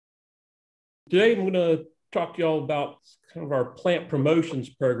Today, I'm going to talk to y'all about kind of our plant promotions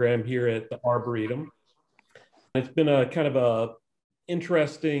program here at the Arboretum. It's been a kind of a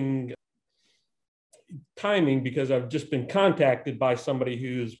interesting timing because I've just been contacted by somebody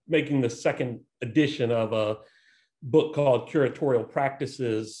who's making the second edition of a book called Curatorial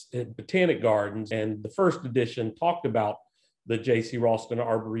Practices in Botanic Gardens. And the first edition talked about the JC Raulston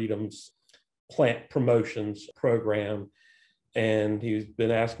Arboretum's plant promotions program. And he's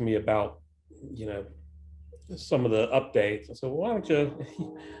been asking me about, some of the updates. I said, well, why don't you,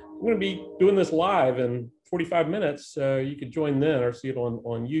 I'm going to be doing this live in 45 minutes. So you could join then or see it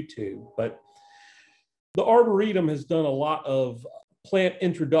on YouTube. But the Arboretum has done a lot of plant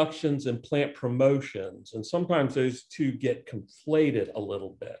introductions and plant promotions. And sometimes those two get conflated a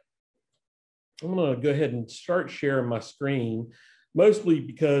little bit. I'm going to go ahead and start sharing my screen, mostly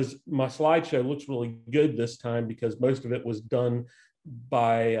because my slideshow looks really good this time because most of it was done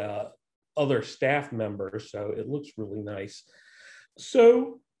by other staff members, so it looks really nice.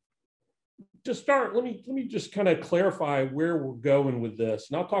 So to start, let me just kind of clarify where we're going with this,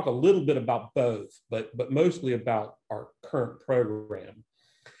 and I'll talk a little bit about both, but mostly about our current program.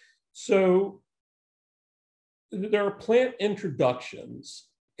 So there are plant introductions,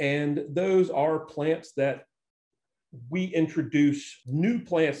 and those are plants that we introduce, new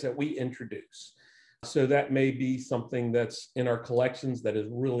plants that we introduce. So that may be something that's in our collections that is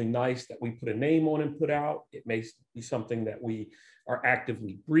really nice that we put a name on and put out. It may be something that we are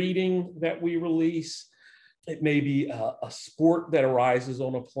actively breeding that we release. It may be a sport that arises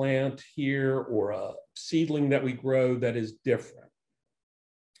on a plant here or a seedling that we grow that is different.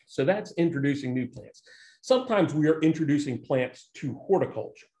 So that's introducing new plants. Sometimes we are introducing plants to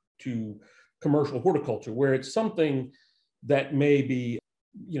horticulture, to commercial horticulture, where it's something that may be,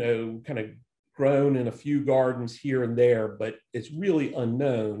 kind of grown in a few gardens here and there, but it's really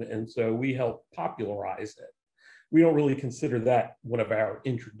unknown. And so we help popularize it. We don't really consider that one of our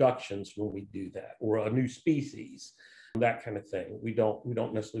introductions when we do that, or a new species, that kind of thing. We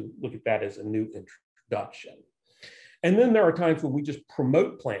don't necessarily look at that as a new introduction. And then there are times when we just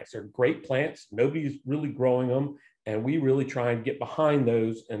promote plants. They're great plants. Nobody's really growing them. And we really try and get behind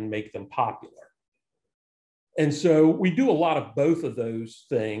those and make them popular. And so we do a lot of both of those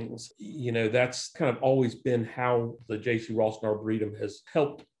things. That's kind of always been how the JC Raulston Arboretum has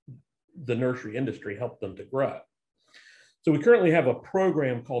helped the nursery industry, help them to grow. So we currently have a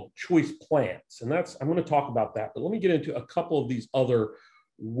program called Choice Plants, and I'm going to talk about that, but let me get into a couple of these other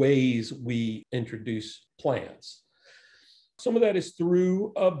ways we introduce plants. Some of that is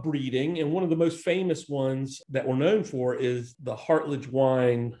through breeding, and one of the most famous ones that we're known for is the Hartlage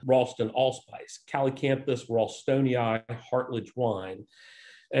wine Raulston Allspice, Calycanthus raulstonii Hartlage wine.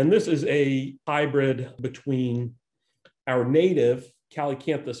 And this is a hybrid between our native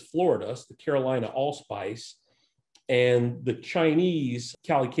Calycanthus floridus, the Carolina allspice, and the Chinese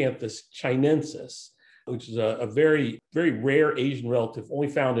Calycanthus chinensis, which is a very, very rare Asian relative, only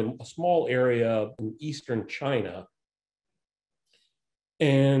found in a small area in eastern China.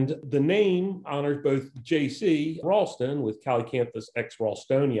 And the name honors both JC Raulston with Calycanthus X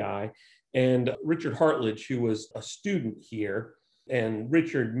raulstonii and Richard Hartlage, who was a student here. And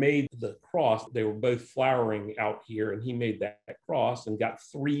Richard made the cross. They were both flowering out here, and he made that cross and got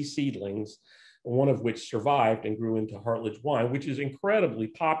 3 seedlings, one of which survived and grew into Hartlage wine, which is an incredibly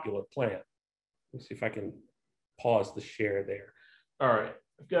popular plant. Let's see if I can pause the share there. All right,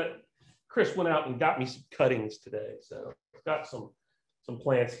 Chris went out and got me some cuttings today, so I've got some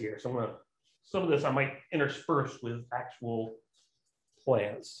plants here. So some of this I might intersperse with actual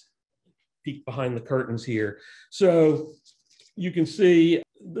plants. Peek behind the curtains here. So you can see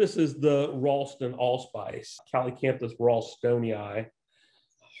this is the Raulston allspice, Calycanthus raulstonii,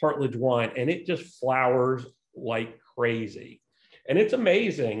 Hartlage wine, and it just flowers like crazy. And it's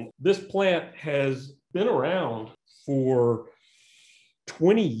amazing. This plant has been around for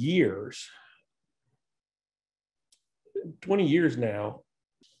 20 years. 20 years now,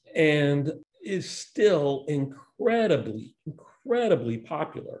 and is still incredibly, incredibly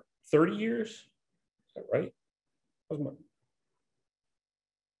popular. 30 years, is that right?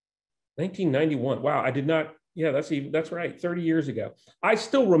 1991. Wow, I did not, that's right, 30 years ago. I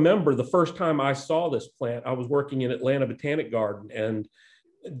still remember the first time I saw this plant. I was working in Atlanta Botanic Garden, and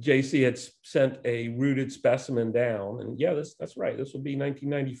JC had sent a rooted specimen down, and that's right, this would be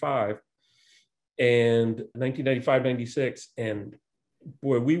 1995. And 1995, 96, and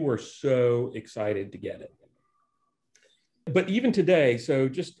boy, we were so excited to get it. But even today, so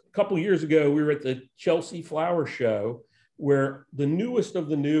just a couple of years ago, we were at the Chelsea Flower Show, where the newest of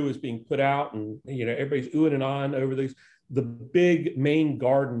the new is being put out, and everybody's oohing and ahhing over these. the big main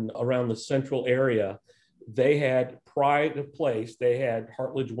garden around the central area, they had pride of place. They had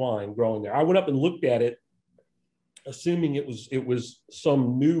Hartlage wine growing there. I went up and looked at it, assuming it was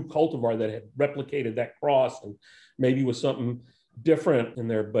some new cultivar that had replicated that cross and maybe was something different in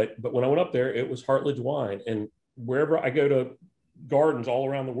there. But when I went up there, it was Hartlage wine. And wherever I go to gardens all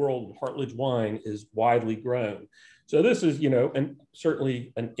around the world, Hartlage wine is widely grown. So this is, and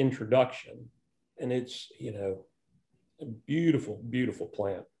certainly an introduction. And it's, a beautiful, beautiful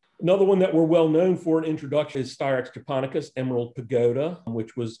plant. Another one that we're well known for in introduction is Styrax japonicus, Emerald Pagoda,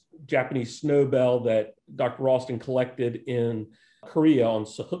 which was Japanese snowbell that Dr. Raulston collected in Korea on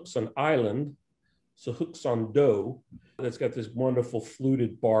Seoksan Island, Seoksan-do. That's got this wonderful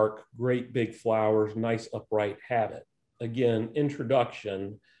fluted bark, great big flowers, nice upright habit. Again,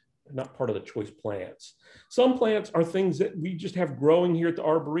 introduction, not part of the choice plants. Some plants are things that we just have growing here at the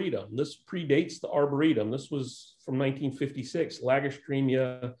Arboretum. This predates the Arboretum. This was from 1956,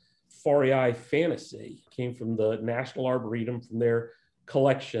 Lagerstremia Farii Fantasy. Came from the National Arboretum from their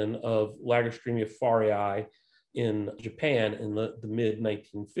collection of Lagerstremia Farii in Japan in the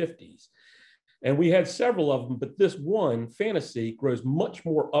mid-1950s. And we had several of them, but this one, Fantasy, grows much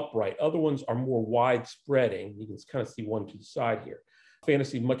more upright. Other ones are more widespreading. You can kind of see one to the side here.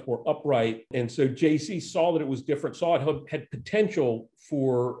 Fantasy, much more upright. And so JC saw that it was different, saw it had potential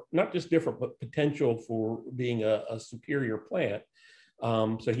for, not just different, but potential for being a superior plant.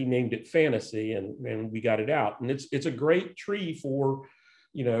 So he named it Fantasy, and we got it out. And it's a great tree for,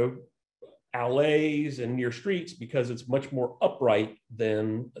 alleys and near streets because it's much more upright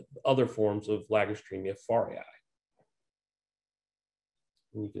than other forms of Lagerstremia Farii.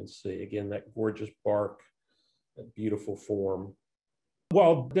 And you can see, again, that gorgeous bark, that beautiful form.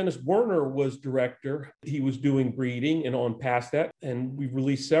 While Dennis Werner was director, he was doing breeding and on past that. And we've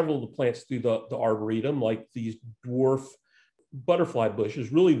released several of the plants through the Arboretum, like these dwarf butterfly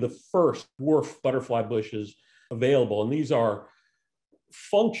bushes, really the first dwarf butterfly bushes available. And these are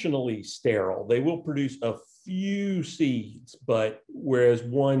functionally sterile. They will produce a few seeds, but whereas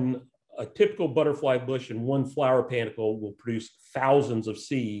a typical butterfly bush and one flower panicle will produce thousands of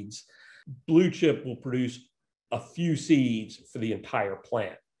seeds, blue chip will produce a few seeds for the entire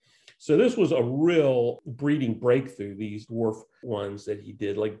plant. So this was a real breeding breakthrough, these dwarf ones that he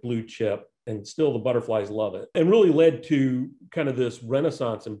did, like blue chip, and still the butterflies love it, and really led to kind of this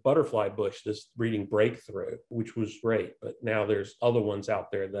renaissance in butterfly bush, this breeding breakthrough, which was great. But now there's other ones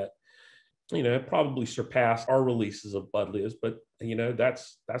out there that, probably surpassed our releases of Buddleias, but,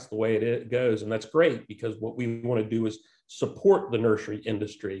 that's the way it goes. And that's great because what we want to do is support the nursery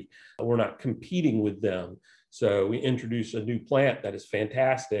industry. We're not competing with them. So we introduce a new plant that is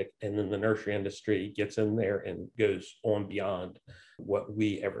fantastic, and then the nursery industry gets in there and goes on beyond what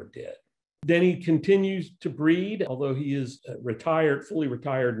we ever did. Denny continues to breed, although he is retired, fully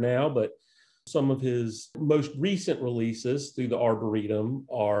retired now, but some of his most recent releases through the Arboretum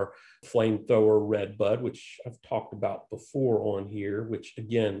are Flamethrower Redbud, which I've talked about before on here, which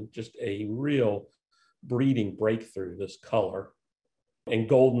again, just a real breeding breakthrough, this color, and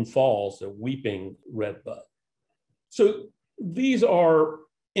Golden Falls, a Weeping Redbud. So these are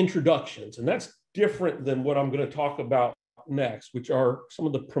introductions, and that's different than what I'm going to talk about next, which are some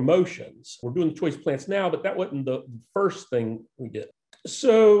of the promotions. We're doing the choice plants now, but that wasn't the first thing we did.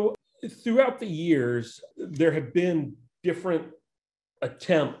 So throughout the years, there have been different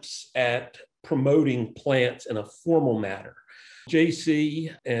attempts at promoting plants in a formal manner.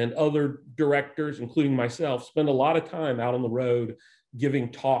 JC and other directors, including myself, spend a lot of time out on the road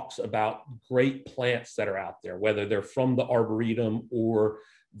giving talks about great plants that are out there, whether they're from the Arboretum or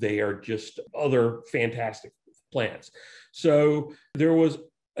they are just other fantastic plants. So there was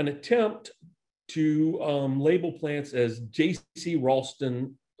an attempt to label plants as JC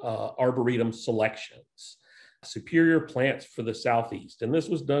Raulston Arboretum selections, superior plants for the Southeast. And this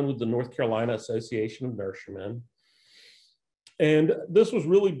was done with the North Carolina Association of Nurserymen. And this was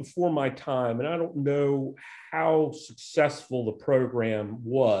really before my time, and I don't know how successful the program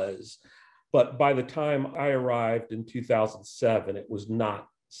was, but by the time I arrived in 2007, it was not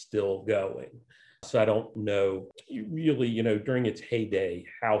still going. So I don't know really, during its heyday,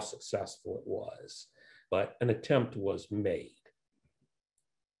 how successful it was, but an attempt was made.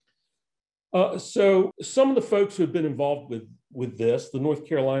 So some of the folks who have been involved with this, the North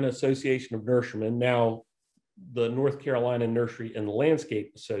Carolina Association of Nurserymen, now the North Carolina Nursery and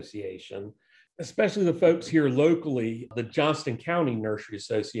Landscape Association, especially the folks here locally, the Johnston County Nursery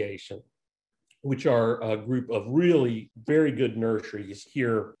Association, which are a group of really very good nurseries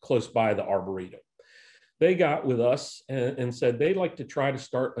here close by the Arboretum. they got with us and said they'd like to try to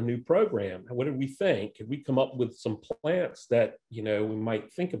start a new program. What did we think? Could we come up with some plants that, we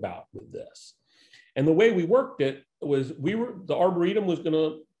might think about with this? And the way we worked it was the Arboretum was going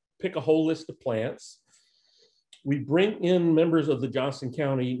to pick a whole list of plants. We bring in members of the Johnston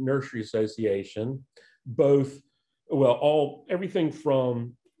County Nursery Association, everything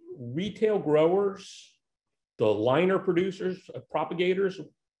from retail growers, the liner producers, propagators,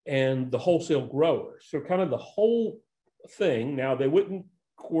 and the wholesale growers. So kind of the whole thing. Now, they wouldn't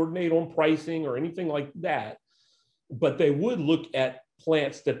coordinate on pricing or anything like that, but they would look at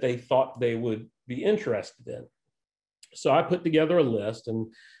plants that they thought they would be interested in. So I put together a list,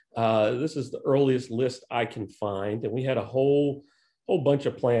 and this is the earliest list I can find. And we had a whole bunch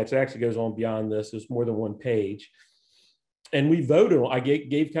of plants. It actually goes on beyond this. There's more than one page. And we voted. I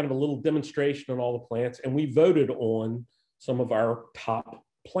gave kind of a little demonstration on all the plants, and we voted on some of our top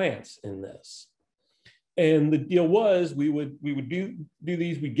plants in this. And the deal was we would do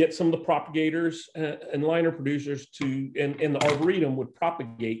these. We'd get some of the propagators and liner producers and the Arboretum would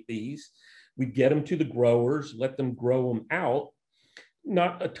propagate these. We'd get them to the growers, let them grow them out,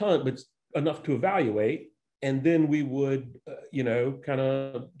 not a ton, but enough to evaluate. And then we would, kind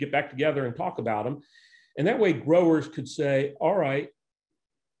of get back together and talk about them. And that way growers could say, all right,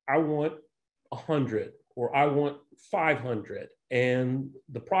 I want 100 or I want 500. And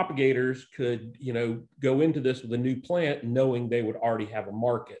the propagators could, go into this with a new plant knowing they would already have a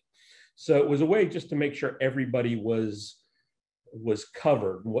market. So it was a way just to make sure everybody was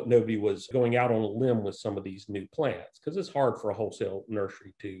covered, what nobody was going out on a limb with some of these new plants, because it's hard for a wholesale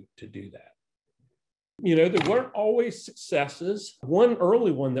nursery to do that. There weren't always successes. One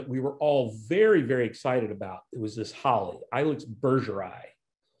early one that we were all very, very excited about, it was this holly, Ilex bergeri.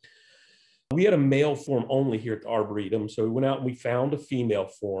 We had a male form only here at the Arboretum. So we went out and we found a female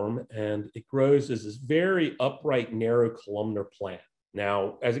form, and it grows as this very upright, narrow columnar plant.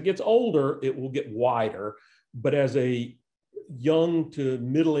 Now, as it gets older, it will get wider, but as a young to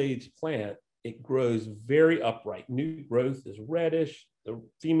middle-aged plant, it grows very upright. New growth is reddish. The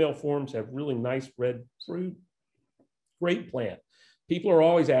female forms have really nice red fruit. Great plant. People are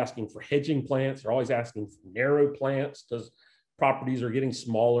always asking for hedging plants. They're always asking for narrow plants because properties are getting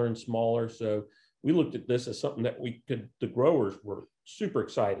smaller and smaller. So we looked at this as something that the growers were super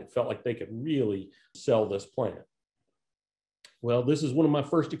excited, felt like they could really sell this plant. Well, this is one of my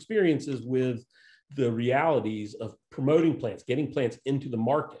first experiences with the realities of promoting plants, getting plants into the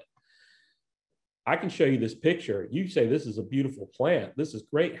market. I can show you this picture. You say, this is a beautiful plant. This is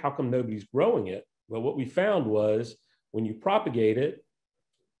great. How come nobody's growing it? Well, what we found was when you propagate it,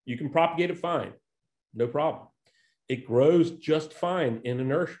 you can propagate it fine, no problem. It grows just fine in a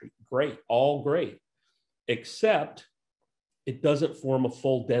nursery. Great, all great, except it doesn't form a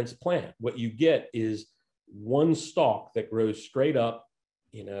full dense plant. What you get is one stalk that grows straight up,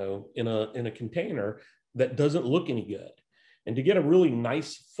 in a container that doesn't look any good. And to get a really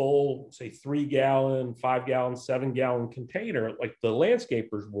nice full, say 3-gallon, 5-gallon, 7-gallon container like the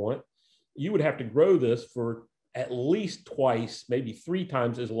landscapers want, you would have to grow this for at least twice, maybe 3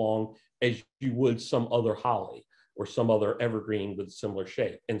 times as long as you would some other holly or some other evergreen with similar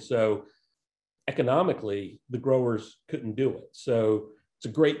shape. And so economically, the growers couldn't do it. So it's a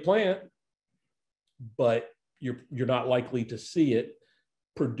great plant, but you're not likely to see it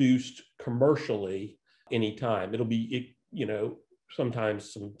produced commercially anytime. It'll be,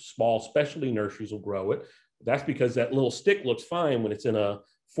 sometimes some small specialty nurseries will grow it. That's because that little stick looks fine when it's in a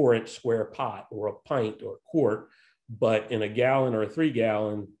 4-inch square pot or a pint or a quart, but in a gallon or a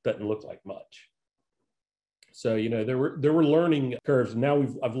 3-gallon doesn't look like much. So, there were learning curves. Now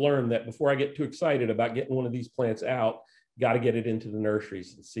I've learned that before I get too excited about getting one of these plants out, got to get it into the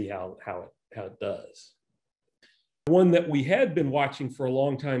nurseries and see how it does. One that we had been watching for a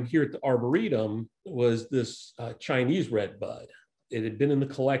long time here at the Arboretum was this Chinese red bud. It had been in the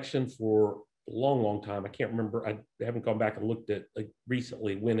collection for a long, long time. I can't remember. I haven't gone back and looked at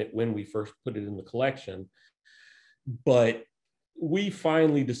recently when we first put it in the collection. But we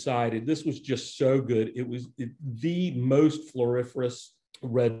finally decided this was just so good. It was the most floriferous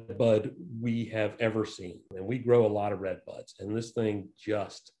red bud we have ever seen. And we grow a lot of red buds. And this thing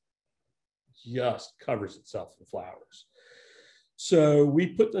just covers itself in flowers. So we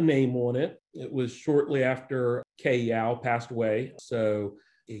put the name on it. It was shortly after Kay Yao passed away. So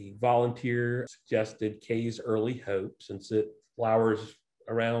a volunteer suggested Kay's Early Hope, since it flowers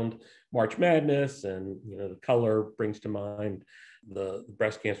around March Madness and the color brings to mind the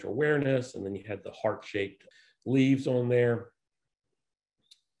breast cancer awareness, and then you had the heart-shaped leaves on there.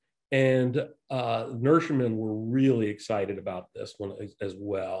 And nurserymen were really excited about this one as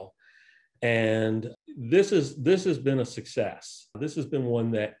well. And this has been a success. This has been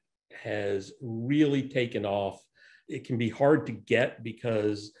one that has really taken off. It can be hard to get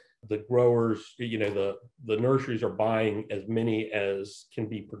because the growers, the nurseries are buying as many as can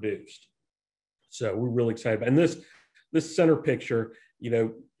be produced. So we're really excited. And this center picture,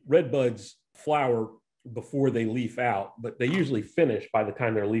 red buds flower before they leaf out, but they usually finish by the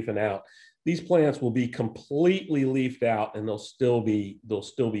time they're leafing out. These plants will be completely leafed out and they'll still be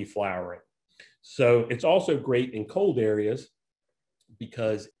flowering. So it's also great in cold areas,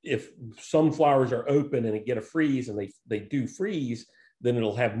 because if some flowers are open and get a freeze and they do freeze, then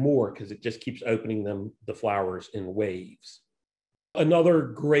it'll have more because it just keeps opening the flowers in waves. Another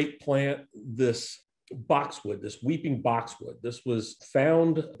great plant, this boxwood, this weeping boxwood. This was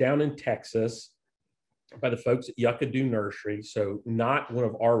found down in Texas by the folks at Yucca Nursery, so not one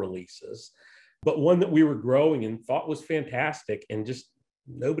of our releases, but one that we were growing and thought was fantastic, and just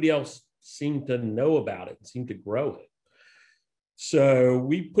nobody else seemed to know about it and seemed to grow it. So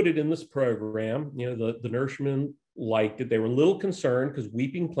we put it in this program. The nurserymen liked it. They were a little concerned because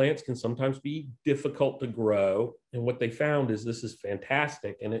weeping plants can sometimes be difficult to grow. And what they found is this is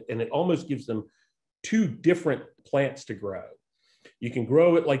fantastic. And it almost gives them two different plants to grow. You can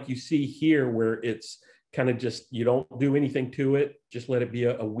grow it like you see here, where it's kind of just, you don't do anything to it, just let it be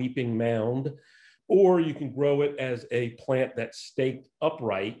a weeping mound. Or you can grow it as a plant that's staked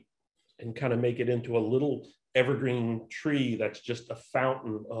upright and kind of make it into a little evergreen tree that's just a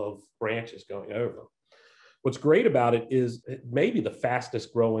fountain of branches going over. What's great about it is it may be the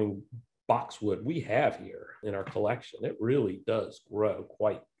fastest growing boxwood we have here in our collection. It really does grow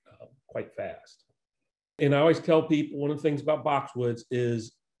quite fast. And I always tell people, one of the things about boxwoods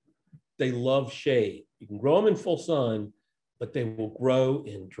is they love shade. You can grow them in full sun, but they will grow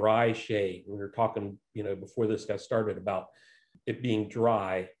in dry shade. We were talking, before this got started, about it being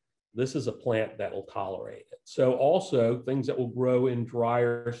dry. This is a plant that will tolerate it. So also things that will grow in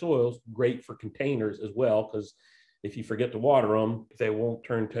drier soils, great for containers as well, because if you forget to water them, they won't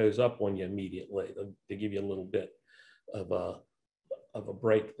turn toes up on you immediately. They give you a little bit of a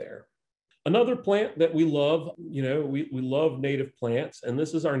break there. Another plant that we love, we love native plants, and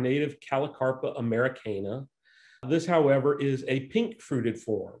this is our native Calicarpa americana. This, however, is a pink fruited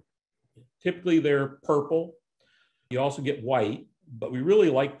form. Typically they're purple. You also get white, but we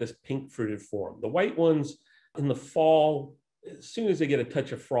really like this pink fruited form. The white ones in the fall, as soon as they get a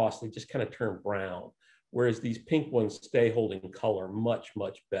touch of frost, they just kind of turn brown, whereas these pink ones stay holding color much,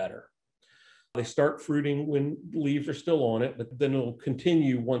 much better. They start fruiting when the leaves are still on it, but then it'll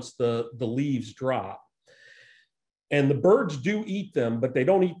continue once the leaves drop. And the birds do eat them, but they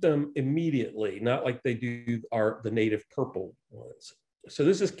don't eat them immediately, not like they do the native purple ones. So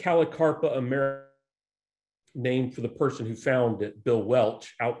this is Calicarpa americana, named for the person who found it, Bill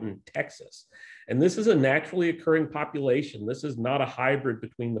Welch, out in Texas. And this is a naturally occurring population. This is not a hybrid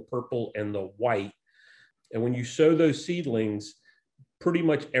between the purple and the white. And when you sow those seedlings, pretty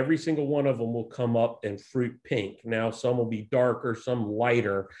much every single one of them will come up and fruit pink. Now, some will be darker, some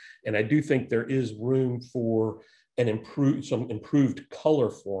lighter. And I do think there is room for some improved color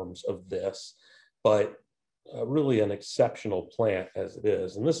forms of this, but really an exceptional plant as it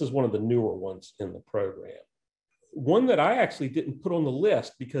is. And this is one of the newer ones in the program. One that I actually didn't put on the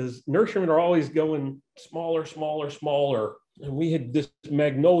list because nurserymen are always going smaller, smaller, smaller. And we had this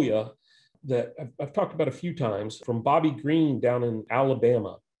magnolia that I've talked about a few times from Bobby Green down in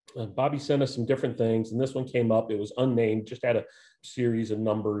Alabama. Bobby sent us some different things, and this one came up. It was unnamed, just had a series of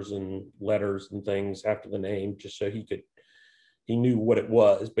numbers and letters and things after the name, just so he knew what it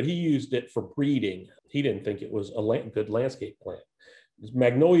was, but he used it for breeding. He didn't think it was a good landscape plant. It was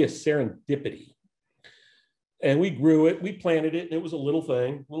Magnolia serendipity. And we grew it, we planted it, and it was a little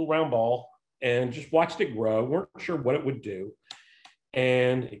thing, little round ball, and just watched it grow. Weren't sure what it would do.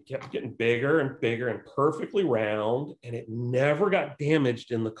 And it kept getting bigger and bigger and perfectly round, and it never got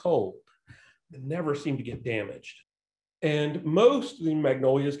damaged in the cold. It never seemed to get damaged. And most of the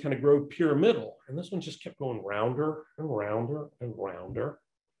magnolias kind of grow pyramidal, and this one just kept going rounder and rounder and rounder.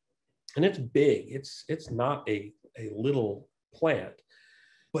 And it's big. It's not a little plant,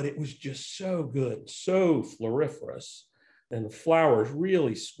 but it was just so good, so floriferous, and the flowers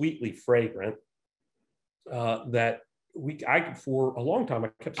really sweetly fragrant that for a long time, I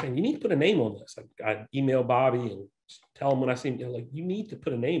kept saying, you need to put a name on this. I'd email Bobby and tell him when I see him, like, you need to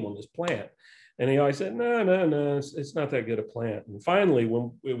put a name on this plant. And he always said, no, it's not that good a plant. And finally,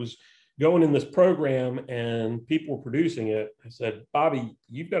 when it was going in this program and people were producing it, I said, Bobby,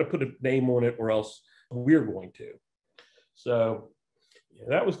 you've got to put a name on it or else we're going to. So yeah,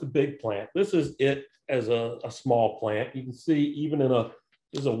 that was the big plant. This is it as a small plant. You can see even in a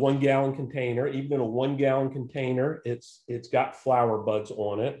This is a 1 gallon container. Even in a 1 gallon container, it's got flower buds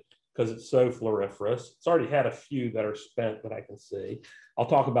on it because it's so floriferous. It's already had a few that are spent that I can see. I'll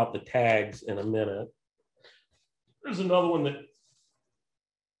talk about the tags in a minute. There's another one that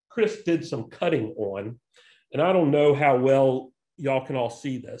Chris did some cutting on, and I don't know how well y'all can all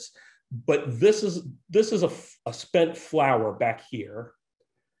see this, but this is a spent flower back here.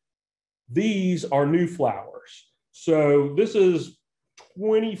 These are new flowers. So this is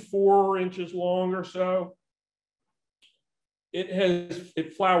 24 inches long or so.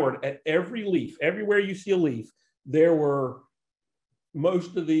 It flowered at every leaf. Everywhere you see a leaf, there were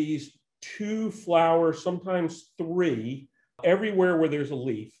most of these 2 flowers, sometimes 3. Everywhere where there's a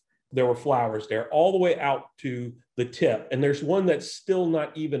leaf, there were flowers there, all the way out to the tip. And there's one that's still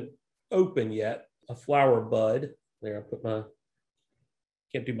not even open yet, a flower bud. There, I put my,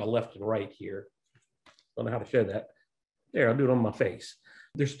 can't do my left and right here. Don't know how to show that. There, I'll do it on my face.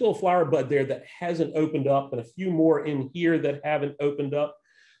 There's still a flower bud there that hasn't opened up, and a few more in here that haven't opened up.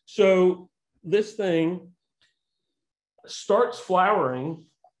 So this thing starts flowering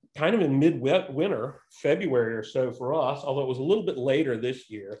kind of in mid-winter, February or so for us, although it was a little bit later this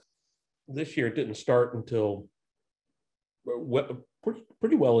year. This year it didn't start until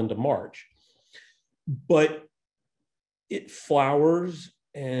pretty well into March. But it flowers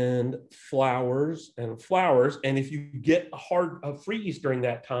and flowers and flowers. And if you get a freeze during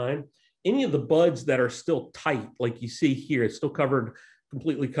that time, any of the buds that are still tight, like you see here, it's still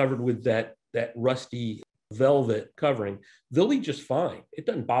completely covered with that rusty velvet covering, they'll eat just fine. It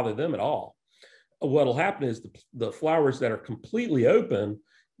doesn't bother them at all. What'll happen is the flowers that are completely open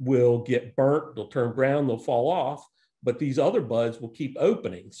will get burnt, they'll turn brown, they'll fall off, but these other buds will keep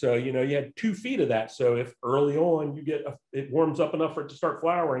opening. So, you had 2 feet of that. So if early on it warms up enough for it to start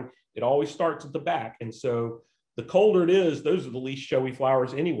flowering, it always starts at the back. And so the colder it is, those are the least showy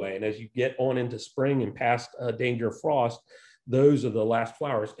flowers anyway. And as you get on into spring and past danger of frost, those are the last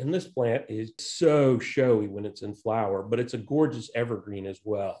flowers. And this plant is so showy when it's in flower, but it's a gorgeous evergreen as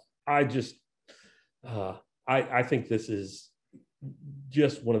well. I think this is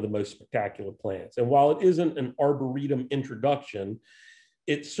just one of the most spectacular plants. And while it isn't an Arboretum introduction,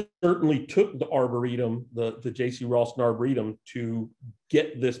 it certainly took the Arboretum, the JC Raulston Arboretum, to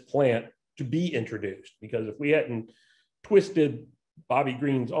get this plant to be introduced. Because if we hadn't twisted Bobby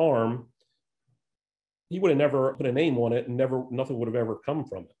Green's arm, he would have never put a name on it, and nothing would have ever come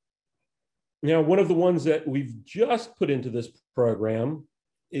from it. Now, one of the ones that we've just put into this program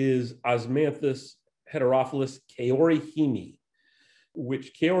is Osmanthus heterophilus Kaorihime,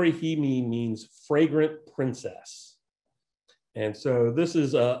 which Kaorihime means fragrant princess. And so this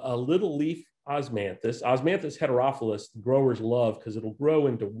is a little leaf osmanthus. Osmanthus heterophilus, the growers love because it'll grow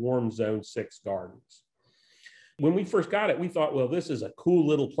into warm zone 6 gardens. When we first got it, we thought, well, this is a cool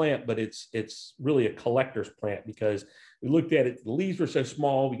little plant, but it's really a collector's plant because we looked at it, the leaves were so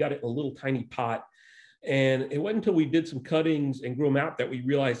small, we got it in a little tiny pot. And it wasn't until we did some cuttings and grew them out that we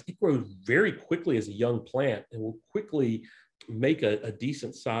realized it grows very quickly as a young plant and will quickly make a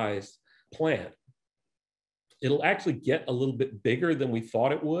decent sized plant. It'll actually get a little bit bigger than we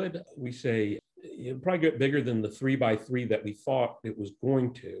thought it would. We say it'll probably get bigger than the 3x3 that we thought it was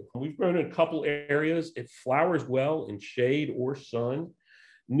going to. We've grown in a couple areas. It flowers well in shade or sun.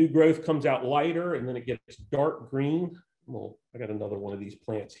 New growth comes out lighter and then it gets dark green. Well, I got another one of these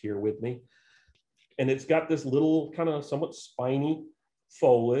plants here with me. And it's got this little kind of somewhat spiny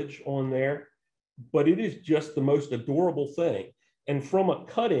foliage on there, but it is just the most adorable thing. And from a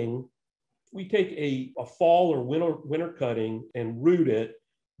cutting, we take a fall or winter cutting and root it.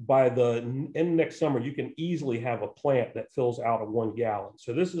 By the end next summer, you can easily have a plant that fills out a 1 gallon.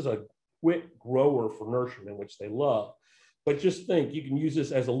 So this is a quick grower for nurserymen, which they love. But just think, you can use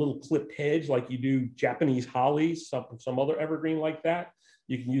this as a little clipped hedge like you do Japanese hollies, some other evergreen like that.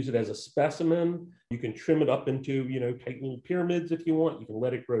 You can use it as a specimen. You can trim it up into, tight little pyramids if you want. You can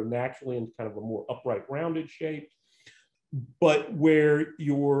let it grow naturally in kind of a more upright, rounded shape. But where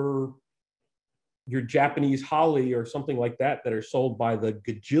your Japanese holly or something like that are sold by the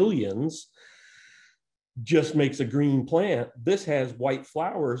gajillions just makes a green plant, this has white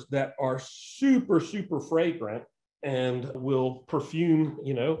flowers that are super, super fragrant and will perfume,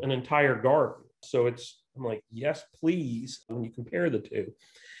 an entire garden. So I'm like, yes, please, when you compare the two.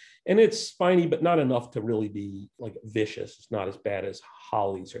 And it's spiny, but not enough to really be like vicious. It's not as bad as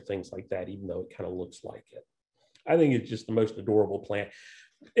hollies or things like that, even though it kind of looks like it. I think it's just the most adorable plant.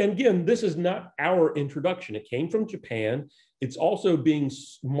 And again, this is not our introduction. It came from Japan. It's also being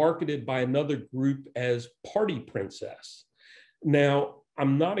marketed by another group as Party Princess. Now,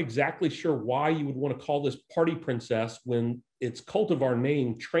 I'm not exactly sure why you would want to call this Party Princess when its cultivar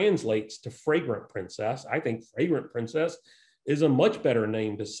name translates to Fragrant Princess. I think Fragrant Princess is a much better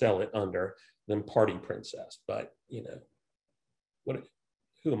name to sell it under than Party Princess. But, you know,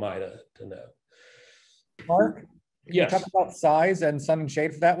 who am I to know? Mark, can you talk about size and sun and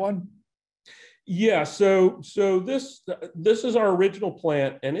shade for that one? Yeah, so this is our original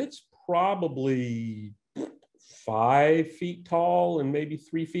plant, and it's probably 5 feet tall and maybe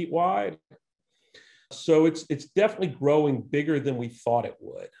 3 feet wide. So it's definitely growing bigger than we thought it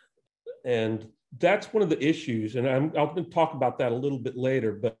would. And that's one of the issues. And I'll going to talk about that a little bit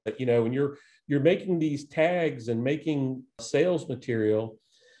later. But you know, when you're making these tags and making sales material,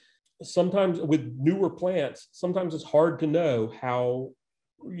 sometimes with newer plants, sometimes it's hard to know how,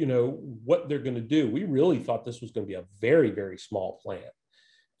 you know, what they're going to do. We really thought this was going to be a very, very small plant.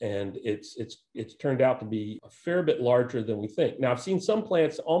 And it's turned out to be a fair bit larger than we think. Now, I've seen some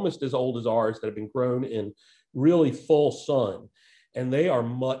plants almost as old as ours that have been grown in really full sun, and they are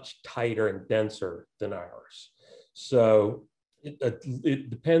much tighter and denser than ours. So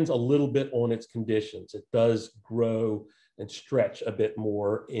it depends a little bit on its conditions. It does grow and stretch a bit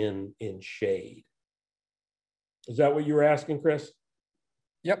more in shade. Is that what you were asking, Chris?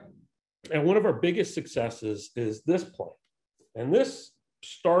 Yep. And one of our biggest successes is this plant. And this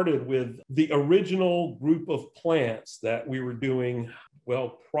started with the original group of plants that we were doing,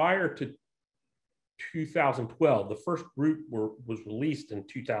 well, prior to 2012. The first group was released in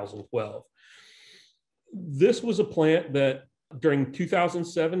 2012. This was a plant that during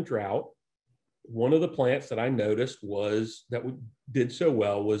 2007 drought, one of the plants that I noticed did so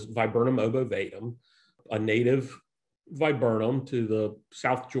well was Viburnum obovatum, a native viburnum to the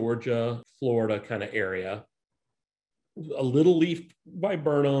South Georgia, Florida kind of area. A little leaf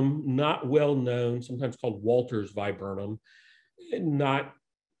viburnum, not well known, sometimes called Walter's viburnum. Not,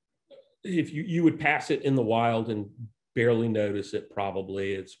 if you would pass it in the wild and barely notice it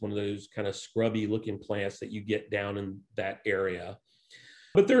probably. It's one of those kind of scrubby looking plants that you get down in that area.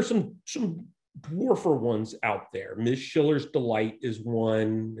 But there's some dwarfer ones out there. Ms. Schiller's Delight is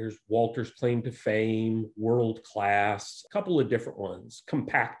one. There's Walter's Claim to Fame, World Class, a couple of different ones,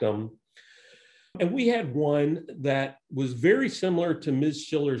 Compactum. And we had one that was very similar to Ms.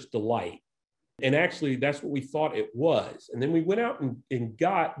 Schiller's Delight. And actually, that's what we thought it was. And then we went out and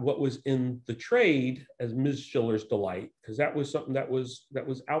got what was in the trade as Ms. Schiller's Delight, because that was something that was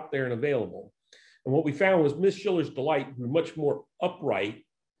out there and available. And what we found was Ms. Schiller's Delight grew much more upright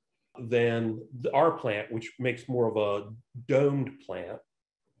than our plant, which makes more of a domed plant.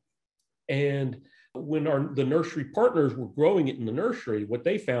 And when the nursery partners were growing it in the nursery, what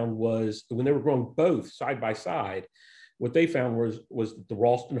they found was when they were growing both side by side, what they found was the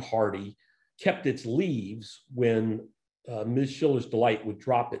Raulston Hardy kept its leaves when Ms. Schiller's Delight would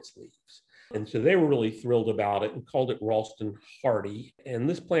drop its leaves. And so they were really thrilled about it and called it Raulston Hardy. And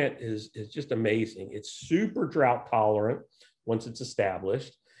this plant is just amazing. It's super drought tolerant once it's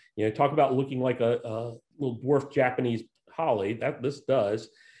established. You know, talk about looking like a little dwarf Japanese holly, that this does,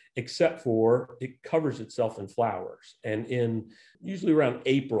 except for it covers itself in flowers. And in usually around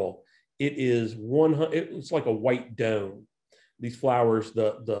April, it's like a white dome. These flowers,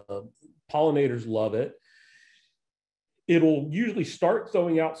 the pollinators love it. It'll usually start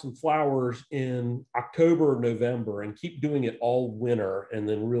throwing out some flowers in October or November and keep doing it all winter, and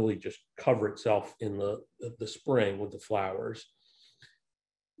then really just cover itself in the spring with the flowers.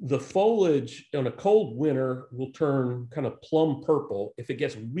 The foliage on a cold winter will turn kind of plum purple. If it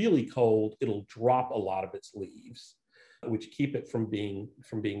gets really cold, it'll drop a lot of its leaves, which keep it from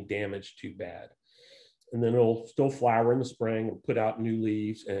being damaged too bad. And then it'll still flower in the spring and put out new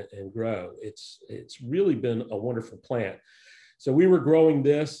leaves and grow. It's really been a wonderful plant. So we were growing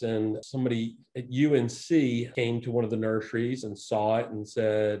this, and somebody at UNC came to one of the nurseries and saw it and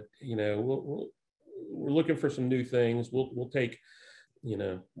said, you know, we're looking for some new things. We'll take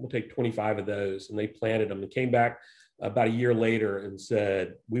 25 of those. And they planted them and came back about a year later and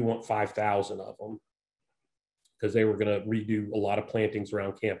said, we want 5,000 of them, because they were going to redo a lot of plantings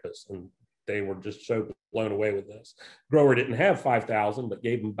around campus. And they were just so blown away with this. Grower didn't have 5,000, but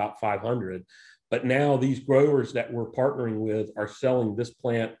gave them about 500. But now these growers that we're partnering with are selling this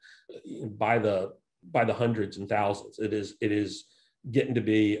plant by the hundreds and thousands. It is getting to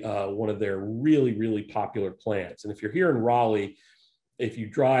be one of their really, really popular plants. And if you're here in Raleigh, if you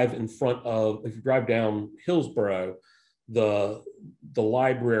drive down Hillsborough, the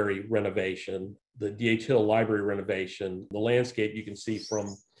library renovation, the D.H. Hill library renovation, the landscape you can see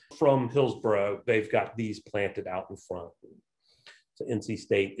from Hillsborough, they've got these planted out in front. So NC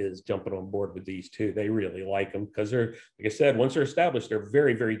State is jumping on board with these too. They really like them because they're, like I said, once they're established, they're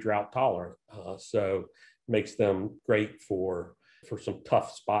very, very drought tolerant. So it makes them great for some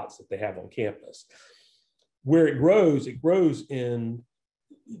tough spots that they have on campus. Where it grows in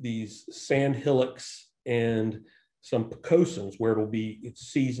these sand hillocks and some precosins where it's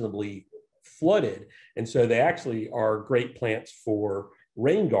seasonably flooded. And so they actually are great plants for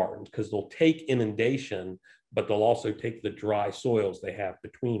rain gardens because they'll take inundation, but they'll also take the dry soils they have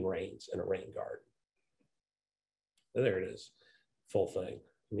between rains in a rain garden. There it is, full thing.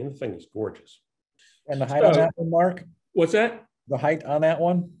 I mean, the thing is gorgeous. And the height on that one, Mark? What's that? The height on that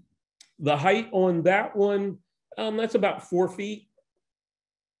one? The height on that one, that's about 4 feet.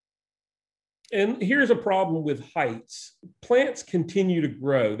 And here's a problem with heights. Plants continue to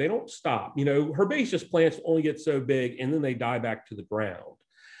grow. They don't stop. You know, herbaceous plants only get so big and then they die back to the ground.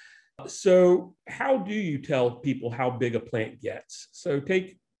 So how do you tell people how big a plant gets? So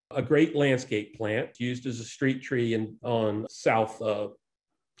take a great landscape plant used as a street tree on South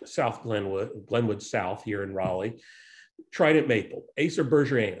Glenwood South here in Raleigh. Trident maple, Acer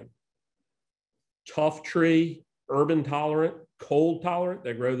bergerianum. Tough tree, urban tolerant, cold tolerant.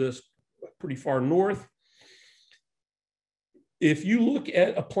 They grow this pretty far north. If you look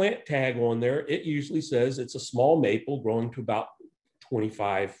at a plant tag on there, it usually says it's a small maple growing to about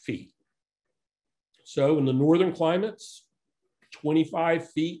 25 feet. So in the northern climates,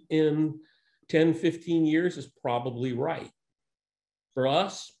 25 feet in 10, 15 years is probably right. For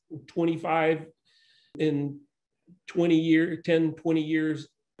us, 25 in 20 years, 10, 20 years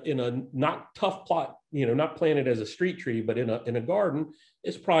in a not tough plot, you know, not planted as a street tree, but in a garden,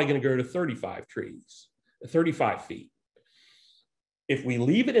 it's probably going to go to 35 feet. If we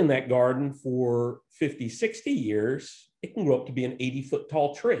leave it in that garden for 50, 60 years, it can grow up to be an 80-foot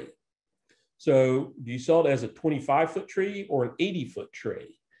tall tree. So do you sell it as a 25-foot tree or an 80-foot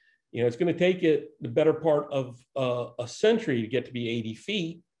tree? You know, it's going to take it the better part of a century to get to be 80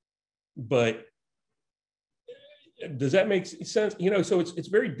 feet, but does that make sense? You know, so it's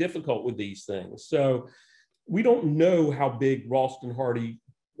very difficult with these things. So we don't know how big Raulston Hardy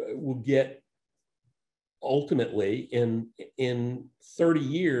will get ultimately. In 30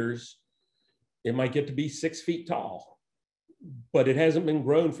 years, it might get to be 6 feet tall, but it hasn't been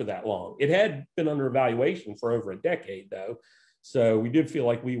grown for that long. It had been under evaluation for over a decade though. So we did feel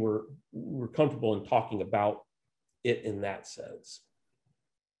like we were comfortable in talking about it in that sense.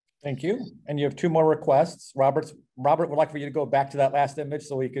 Thank you. And you have 2 more requests. Robert would like for you to go back to that last image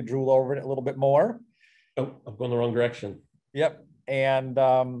so we could drool over it a little bit more. Oh, I'm going the wrong direction. Yep. And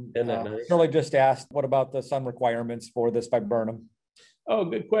nice? Shirley just asked, what about the sun requirements for this viburnum? Oh,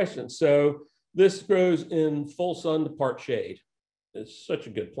 good question. So this grows in full sun to part shade. It's such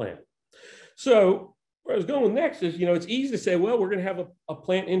a good plant. So where I was going next is, you know, it's easy to say, well, we're going to have a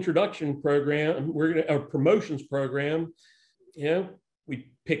plant introduction program. We're going to have a promotions program. You know,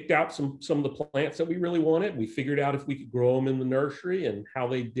 we picked out some of the plants that we really wanted. We figured out if we could grow them in the nursery and how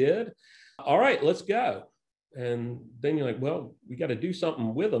they did. All right, let's go. And then you're like, well, we got to do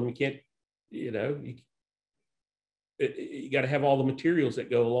something with them. You can't, you know, you got to have all the materials that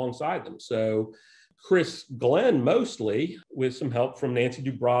go alongside them. So Chris Glenn, mostly with some help from Nancy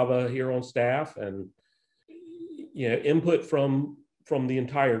Dubrava here on staff and, you know, input from the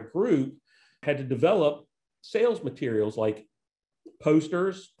entire group, had to develop sales materials like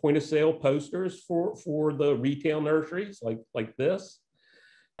posters, point of sale posters for the retail nurseries like this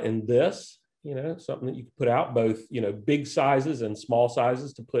and this, you know, something that you can put out both, you know, big sizes and small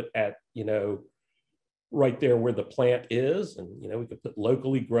sizes to put at, you know, right there where the plant is. And, you know, we could put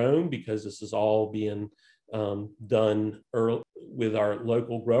locally grown because this is all being done early with our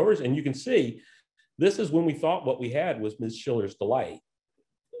local growers. And you can see, this is when we thought what we had was Ms. Schiller's Delight.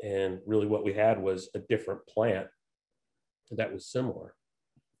 And really what we had was a different plant that was similar.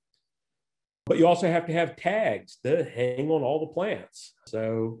 But you also have to have tags that hang on all the plants.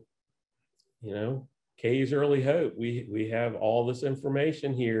 So, you know, Kay's Early Hope, we have all this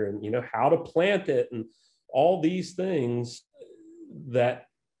information here and, you know, how to plant it and all these things that,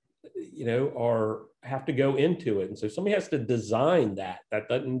 you know, have to go into it. And so somebody has to design that. That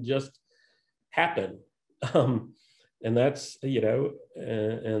doesn't just happen. And that's, you know,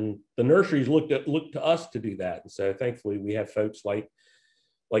 and the nurseries look to us to do that. And so thankfully we have folks like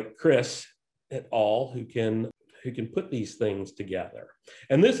Chris et al. who can put these things together.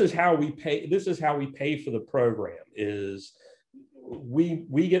 And this is how we pay. This is how we pay for the program. Is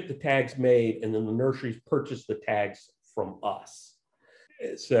we get the tags made, and then the nurseries purchase the tags from us.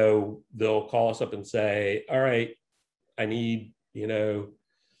 So they'll call us up and say, "All right, I need, you know,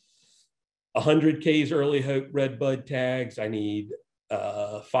 100 K's Early Hope red bud tags. I need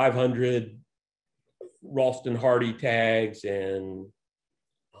 500 Raulston Hardy tags and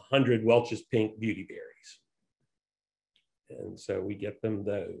 100 Welch's Pink Beauty Berries. And so we get them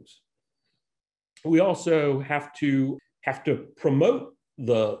those. We also have to promote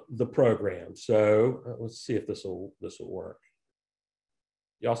the program. So let's see if this will work.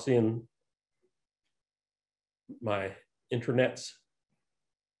 Y'all seeing my internets?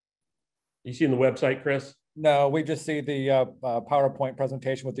 You seeing the website, Chris? No, we just see the PowerPoint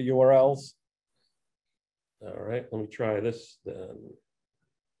presentation with the URLs. All right, let me try this then.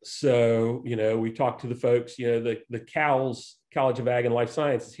 So, we talked to the folks, the CALS, College of Ag and Life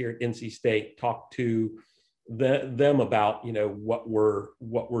Sciences here at NC State, talked to them about, what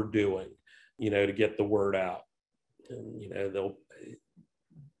we're doing, to get the word out. And, they'll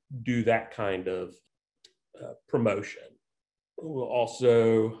do that kind of promotion. We'll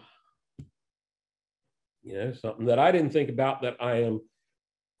also, something that I didn't think about that I am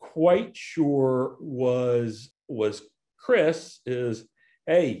quite sure was Chris is,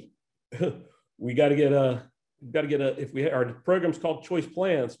 hey, we got to get if our program's called Choice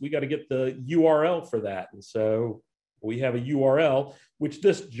Plants, we got to get the URL for that. And so we have a URL, which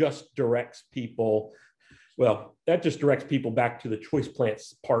this just directs people. Well, that just directs people back to the Choice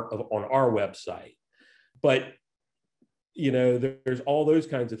Plants part on our website. But, there's all those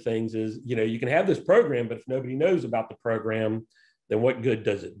kinds of things is, you can have this program, but if nobody knows about the program, then what good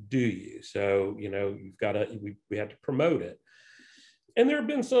does it do you? So, you've got to, we have to promote it. And there have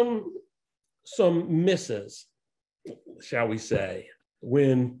been some misses, shall we say.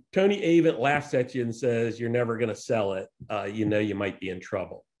 When Tony Avent laughs at you and says, you're never going to sell it, you might be in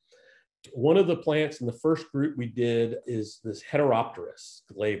trouble. One of the plants in the first group we did is this Heteropterus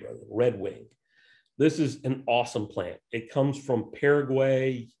glabra, red wing. This is an awesome plant. It comes from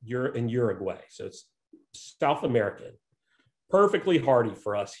Paraguay and Uruguay. So it's South American, perfectly hardy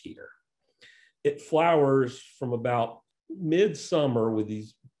for us here. It flowers from about midsummer with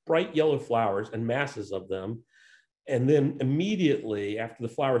these bright yellow flowers and masses of them. And then immediately after the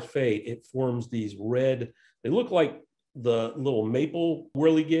flowers fade, it forms these red, they look like the little maple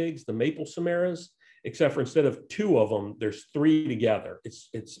whirligigs, the maple samaras, except for instead of two of them, there's three together.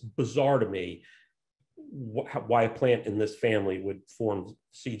 It's bizarre to me why a plant in this family would form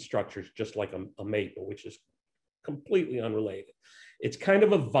seed structures just like a maple, which is completely unrelated. It's kind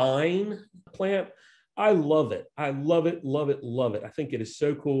of a vine plant. I love it. I love it, love it, love it. I think it is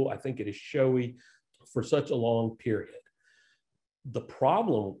so cool. I think it is showy for such a long period. The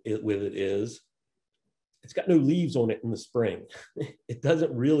problem with it is it's got no leaves on it in the spring. It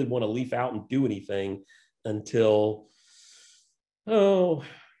doesn't really want to leaf out and do anything until,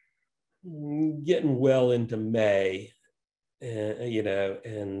 getting well into May. And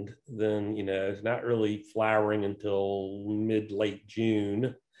then, it's not really flowering until late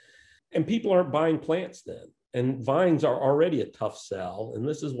June. And people aren't buying plants then. And vines are already a tough sell. And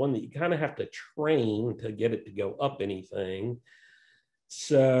this is one that you kind of have to train to get it to go up anything.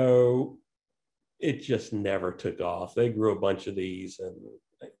 So it just never took off. They grew a bunch of these and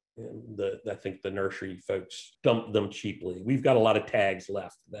I think the nursery folks dumped them cheaply. We've got a lot of tags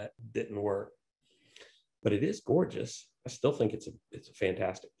left that didn't work. But it is gorgeous. I still think it's a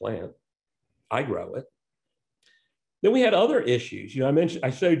fantastic plant. I grow it. Then we had other issues. I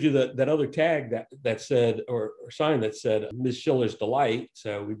showed you that other tag that said, or sign that said Ms. Schiller's Delight.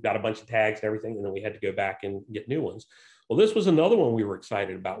 So we've got a bunch of tags and everything, and then we had to go back and get new ones. Well, this was another one we were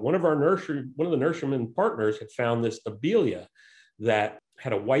excited about. One of the nurseryman partners had found this abelia that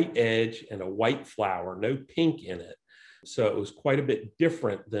had a white edge and a white flower, no pink in it. So it was quite a bit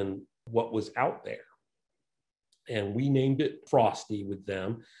different than what was out there. And we named it Frosty with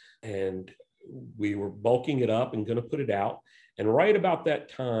them. And we were bulking it up and going to put it out. And right about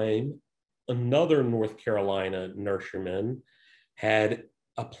that time, another North Carolina nurseryman had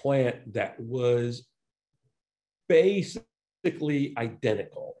a plant that was basically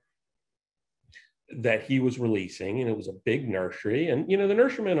identical that he was releasing. And it was a big nursery. And, the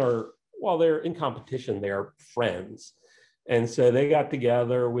nurserymen are, while they're in competition, they are friends. And so they got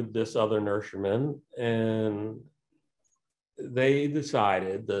together with this other nurseryman and they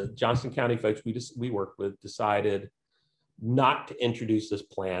decided, the Johnston County folks we worked with decided not to introduce this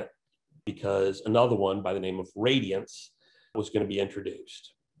plant because another one by the name of Radiance was going to be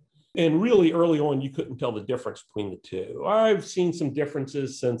introduced. And really early on, you couldn't tell the difference between the two. I've seen some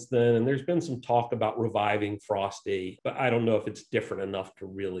differences since then, and there's been some talk about reviving Frosty, but I don't know if it's different enough to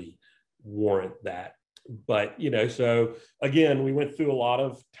really warrant that. But, so again, we went through a lot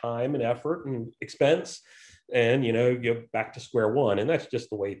of time and effort and expense and, go back to square one. And that's just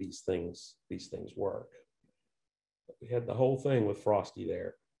the way these things work. We had the whole thing with Frosty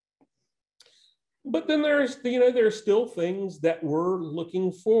there. But then there's still things that we're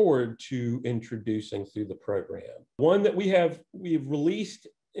looking forward to introducing through the program. One that we've released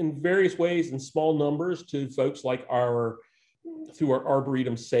in various ways in small numbers to folks like through our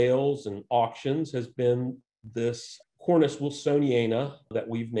Arboretum sales and auctions has been this Cornus wilsoniana that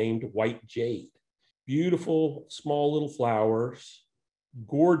we've named White Jade. Beautiful, small little flowers,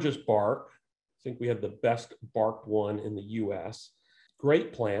 gorgeous bark. I think we have the best barked one in the US.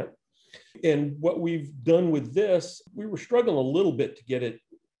 Great plant. And what we've done with this, we were struggling a little bit to get it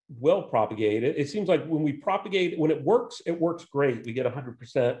well propagated. It seems like when we propagate, when it works great. We get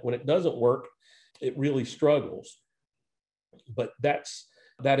 100%. When it doesn't work, it really struggles. But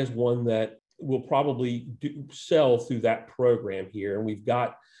that is one that we'll probably sell through that program here. And we've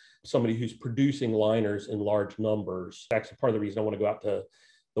got somebody who's producing liners in large numbers. Actually, part of the reason I want to go out to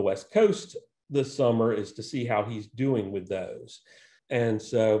the West Coast this summer is to see how he's doing with those. And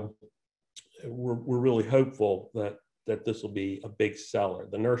so we're really hopeful that this will be a big seller.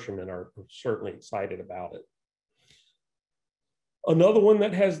 The nurserymen are certainly excited about it. Another one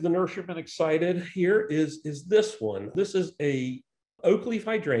that has the nurserymen excited here is this one. This is a oak leaf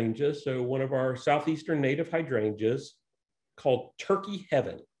hydrangea, so one of our southeastern native hydrangeas called Turkey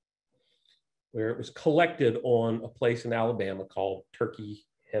Heaven, where it was collected on a place in Alabama called Turkey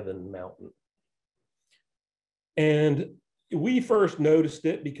Heaven Mountain. And we first noticed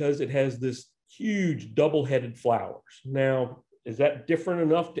it because it has this huge double-headed flowers. Now, is that different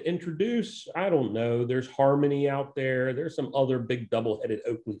enough to introduce? I don't know. There's Harmony out there. There's some other big double-headed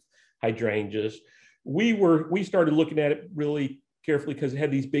oak leaf hydrangeas. We started looking at it really carefully because it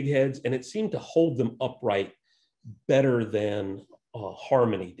had these big heads and it seemed to hold them upright better than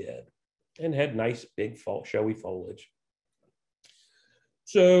Harmony did, and had nice big showy foliage.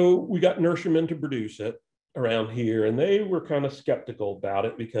 So we got nurserymen to produce it around here, and they were kind of skeptical about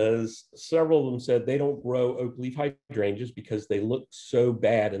it because several of them said they don't grow oak leaf hydrangeas because they look so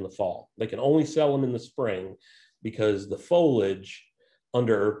bad in the fall. They can only sell them in the spring because the foliage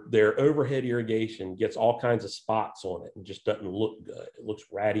under their overhead irrigation gets all kinds of spots on it and just doesn't look good. It looks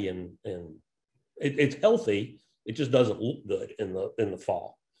ratty and it's healthy. It just doesn't look good in the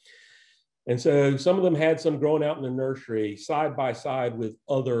fall. And so some of them had some growing out in the nursery side by side with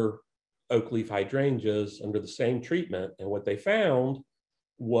other oak leaf hydrangeas under the same treatment. And what they found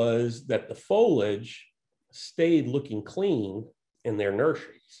was that the foliage stayed looking clean in their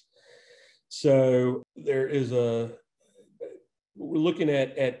nurseries. So we're looking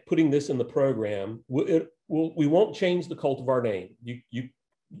at putting this in the program. We won't change the cultivar name.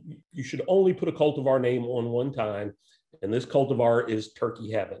 You should only put a cultivar name on one time, and this cultivar is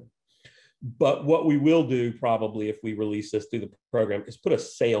Turkey Heaven. But what we will do probably if we release this through the program is put a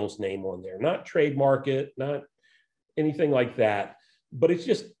sales name on there, not trademark it, not anything like that, but it's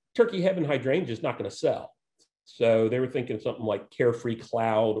just Turkey Heaven hydrangea is not going to sell. So they were thinking something like Carefree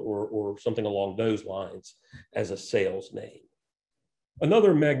Cloud or something along those lines as a sales name.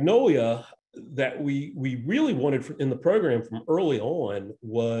 Another magnolia that we really wanted in the program from early on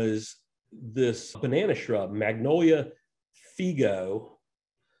was this banana shrub, Magnolia Figo.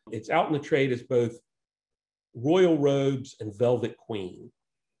 It's out in the trade as both Royal Robes and Velvet Queen,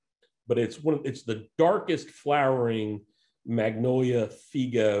 but it's the darkest flowering Magnolia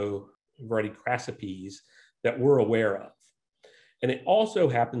Figo variety Crassipes that we're aware of. And it also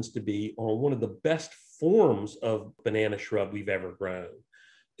happens to be on one of the best forms of banana shrub we've ever grown.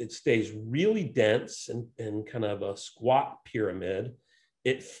 It stays really dense and kind of a squat pyramid.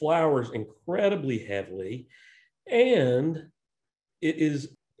 It flowers incredibly heavily, and it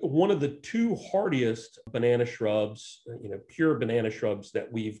is one of the two hardiest banana shrubs, pure banana shrubs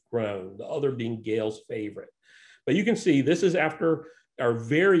that we've grown, the other being Gail's favorite. But you can see this is after our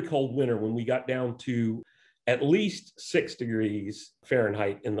very cold winter when we got down to at least 6 degrees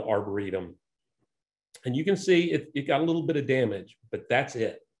Fahrenheit in the Arboretum. And you can see it got a little bit of damage, but that's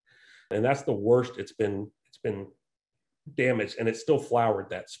it. And that's the worst it's been damaged, and it still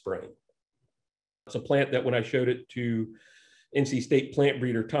flowered that spring. It's a plant that when I showed it to NC State plant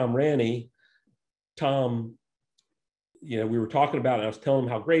breeder Tom Ranney, we were talking about it, and I was telling him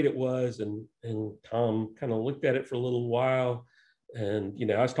how great it was, and Tom kind of looked at it for a little while, and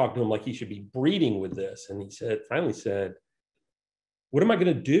I was talking to him like he should be breeding with this, and he finally said, what am I going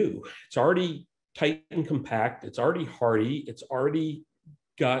to do? It's already tight and compact, it's already hardy, it's already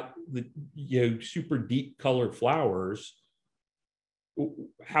got the super deep colored flowers.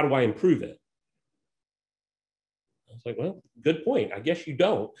 How do I improve it? I was like, well, good point. I guess you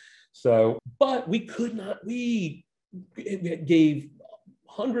don't. So, but we could not, we gave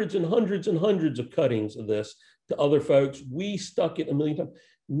hundreds and hundreds and hundreds of cuttings of this to other folks. We stuck it a million times,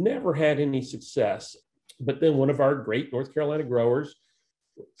 never had any success. But then one of our great North Carolina growers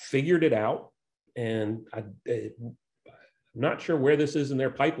figured it out. And I'm not sure where this is in their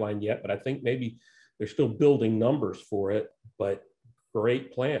pipeline yet, but I think maybe they're still building numbers for it, but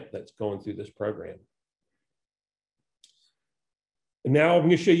great plant that's going through this program. And now I'm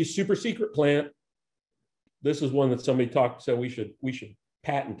going to show you super secret plant. This is one that somebody talked, so we should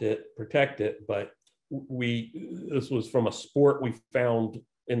patent it, protect it, but this was from a sport we found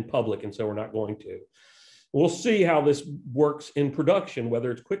in public, and so we're not going to. We'll see how this works in production, whether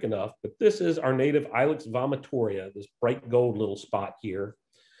it's quick enough, but this is our native Ilex vomitoria, this bright gold little spot here.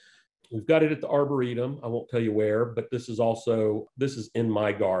 We've got it at the Arboretum. I won't tell you where, but this is in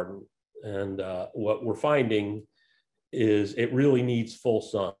my garden. And what we're finding is it really needs full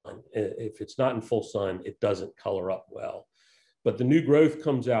sun. If it's not in full sun, it doesn't color up well. But the new growth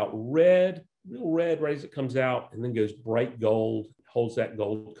comes out red, real red right as it comes out, and then goes bright gold, holds that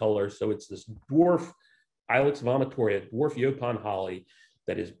gold color. So it's this dwarf Ilex vomitoria, dwarf Yopon holly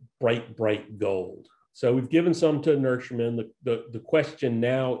that is bright, bright gold. So we've given some to nurserymen. The question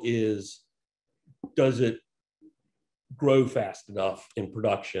now is, does it grow fast enough in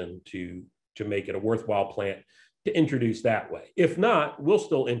production to make it a worthwhile plant to introduce that way? If not, we'll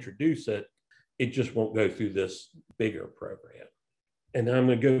still introduce it. It just won't go through this bigger program. And I'm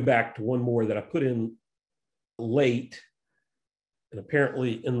going to go back to one more that I put in late and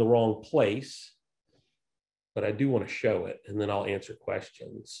apparently in the wrong place, but I do want to show it, and then I'll answer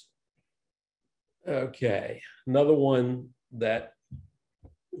questions. Okay, another one that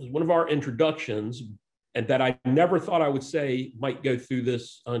was one of our introductions and that I never thought I would say might go through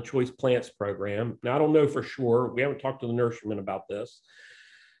this Choice Plants program. Now, I don't know for sure. We haven't talked to the nurseryman about this,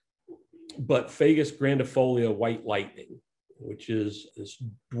 but Fagus grandifolia white lightning, which is this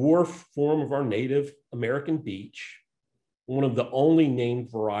dwarf form of our native American beech, one of the only named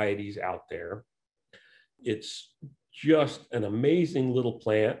varieties out there. It's just an amazing little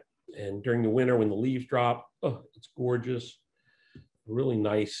plant. And during the winter, when the leaves drop, oh, it's gorgeous. Really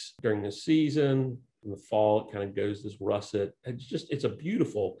nice during the season. In the fall, it kind of goes this russet. It's a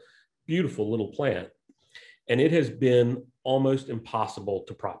beautiful, beautiful little plant. And it has been almost impossible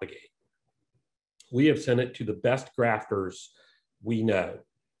to propagate. We have sent it to the best grafters we know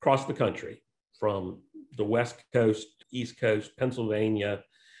across the country, from the West Coast, East Coast, Pennsylvania,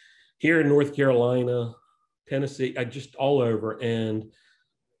 here in North Carolina, Tennessee, just all over. And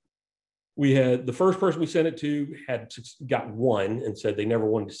we had the first person we sent it to got one and said they never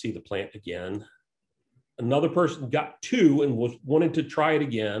wanted to see the plant again. Another person got two and wanted to try it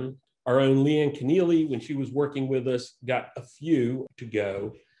again. Our own Leanne Keneally, when she was working with us, got a few to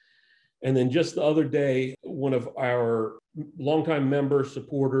go. And then just the other day, one of our longtime members,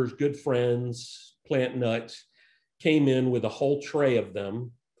 supporters, good friends, Plant Nuts, came in with a whole tray of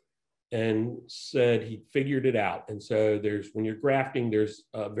them and said he figured it out. And so when you're grafting, there's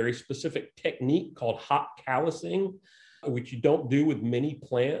a very specific technique called hot callousing, which you don't do with many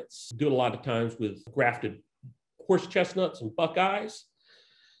plants. Do it a lot of times with grafted horse chestnuts and buckeyes.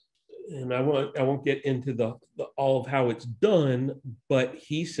 And I won't get into all of how it's done, but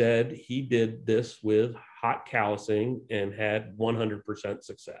he said he did this with hot callousing and had 100%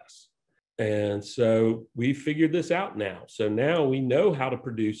 success. And so we figured this out now. So now we know how to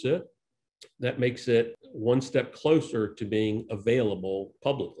produce it. That makes it one step closer to being available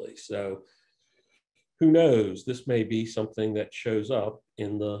publicly. So who knows? This may be something that shows up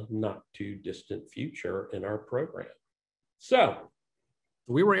in the not too distant future in our program. So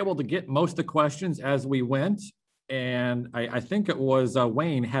we were able to get most of the questions as we went. And I think it was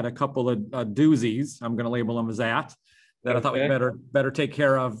Wayne had a couple of doozies, I'm going to label them as that I thought we better take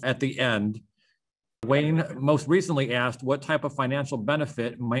care of at the end. Wayne most recently asked, what type of financial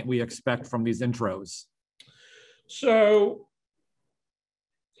benefit might we expect from these intros? So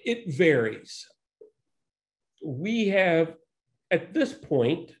it varies. We have, at this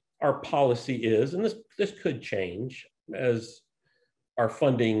point, our policy is, and this could change as our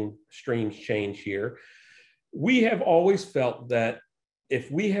funding streams change here. We have always felt that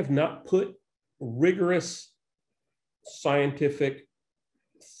if we have not put rigorous scientific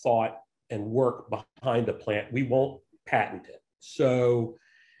thought and work behind a plant, we won't patent it. So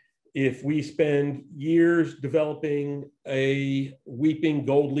if we spend years developing a weeping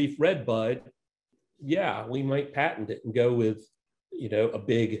gold leaf redbud, yeah, we might patent it and go with, a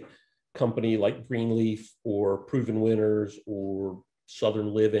big company like Greenleaf or Proven Winners or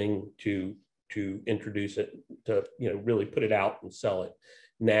Southern Living to introduce it, to really put it out and sell it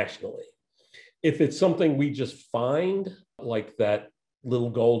nationally. If it's something we just find, like that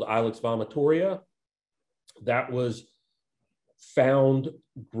little gold Ilex vomitoria, that was found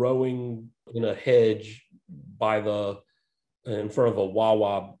growing in a hedge in front of a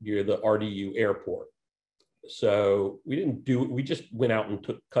Wawa near the RDU airport. So we just went out and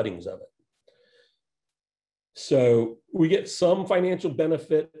took cuttings of it. So we get some financial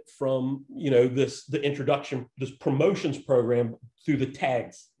benefit from, the introduction, this promotions program through the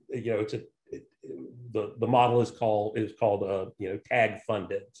tags. The model is called tag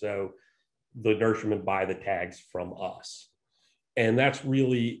funded. So the nurserymen buy the tags from us. And that's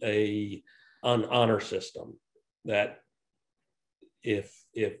really an honor system that if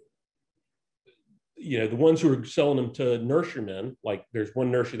the ones who are selling them to nurserymen, like there's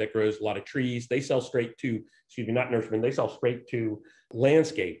one nursery that grows a lot of trees, they sell straight to, not nurserymen, they sell straight to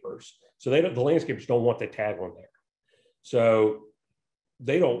landscapers. So the landscapers don't want the tag on there. So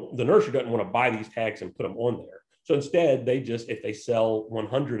the nursery doesn't want to buy these tags and put them on there. So instead, if they sell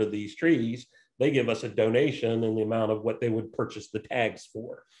 100 of these trees, they give us a donation in the amount of what they would purchase the tags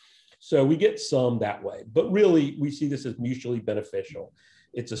for. So we get some that way, but really we see this as mutually beneficial.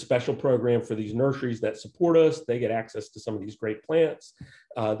 It's a special program for these nurseries that support us. They get access to some of these great plants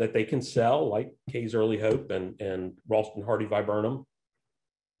that they can sell, like Kay's Early Hope and Raulston Hardy Viburnum.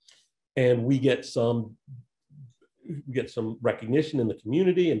 And we get some recognition in the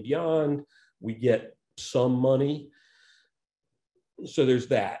community and beyond. We get some money. So there's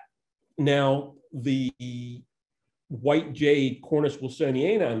that. Now, the white jade Cornus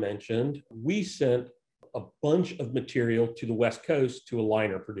wilsoniana I mentioned, we sent a bunch of material to the West Coast to a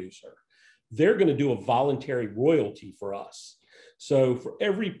liner producer. They're going to do a voluntary royalty for us. So for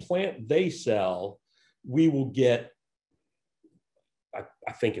every plant they sell, we will get,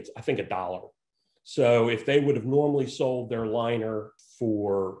 I think $1. So if they would have normally sold their liner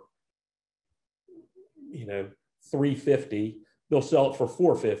for, $3.50, they'll sell it for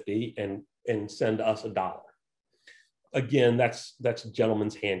 $4.50 and send us $1. Again, that's a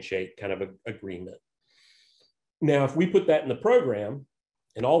gentleman's handshake kind of agreement. Now, if we put that in the program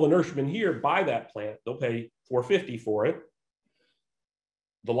and all the nurserymen here buy that plant, they'll pay $4.50 for it.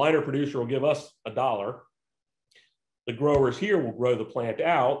 The liner producer will give us $1. The growers here will grow the plant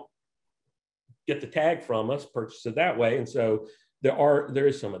out, get the tag from us, purchase it that way. And so there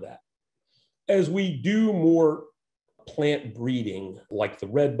is some of that. As we do more plant breeding, like the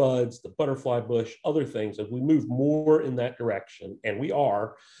red buds, the butterfly bush, other things, as we move more in that direction, and we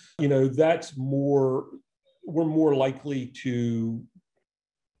are, we're more likely to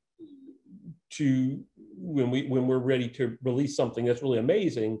when we're ready to release something that's really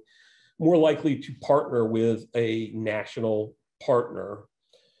amazing, more likely to partner with a national partner,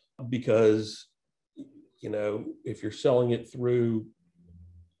 because if you're selling it through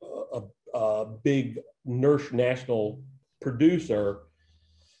a big national producer,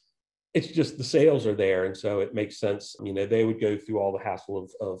 it's just the sales are there, and so it makes sense. They would go through all the hassle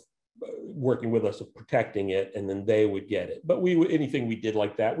of working with us, of protecting it, and then they would get it. But anything we did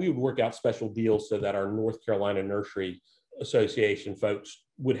like that, we would work out special deals so that our North Carolina Nursery Association folks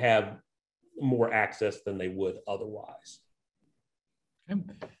would have more access than they would otherwise.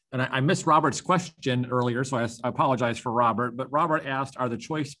 Okay. And I missed Robert's question earlier, so I apologize for Robert. But Robert asked, are the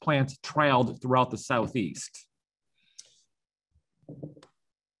choice plants trialed throughout the Southeast?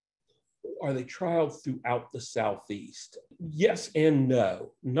 Are they trialed throughout the Southeast? Yes and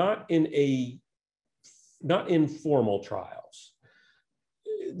no. Not in formal trials.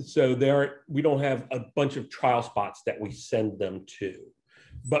 So we don't have a bunch of trial spots that we send them to,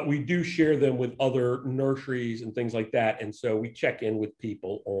 but we do share them with other nurseries and things like that. And so we check in with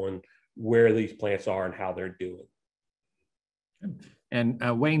people on where these plants are and how they're doing. And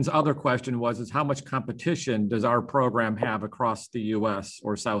Wayne's other question was how much competition does our program have across the US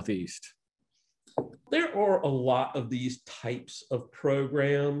or Southeast? There are a lot of these types of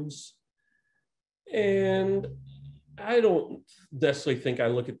programs, and I don't necessarily think I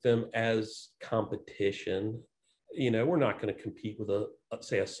look at them as competition. We're not going to compete with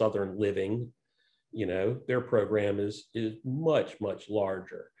say a Southern Living. Their program is much, much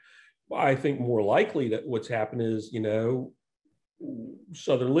larger. I think more likely that what's happened is,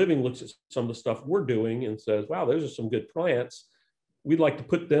 Southern Living looks at some of the stuff we're doing and says, wow, those are some good plants. We'd like to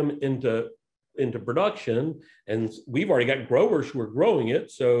put them into production, and we've already got growers who are growing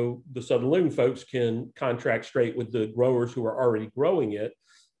it, so the Southern Living folks can contract straight with the growers who are already growing it,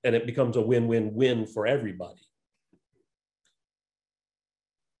 and it becomes a win-win-win for everybody.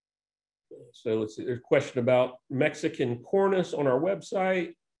 So let's see, there's a question about Mexican cornus on our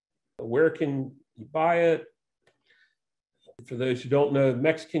website. Where can you buy it? For those who don't know,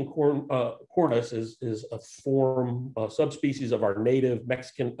 Mexican cornus is a subspecies of our native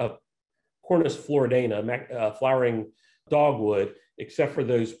Mexican Cornus floridana, flowering dogwood, except for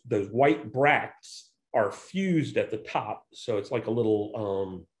those white bracts are fused at the top. So it's like a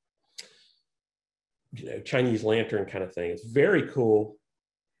little, Chinese lantern kind of thing. It's very cool.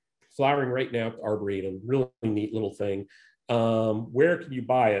 Flowering right now at the Arboretum, really neat little thing. Where can you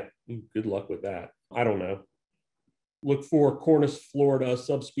buy it? Good luck with that. I don't know. Look for Cornus florida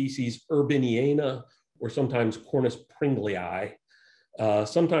subspecies urbaniana, or sometimes Cornus pringlei.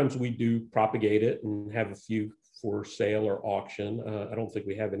 Sometimes we do propagate it and have a few for sale or auction. I don't think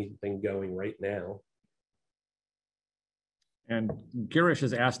we have anything going right now. And Girish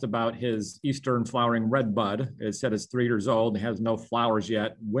has asked about his Eastern flowering red bud. It said it's 3 years old and has no flowers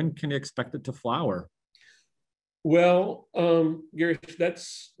yet. When can you expect it to flower? Well, Girish,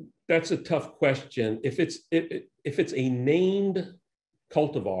 that's a tough question. If it's a named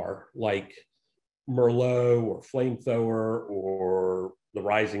cultivar like Merlot or Flamethrower or the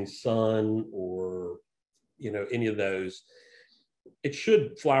Rising Sun or any of those, it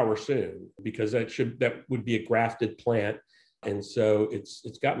should flower soon, because that would be a grafted plant, and so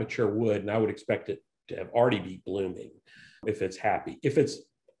it's got mature wood, and I would expect it to have already be blooming if it's happy. If it's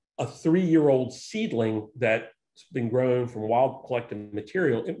a 3-year-old seedling that's been grown from wild collected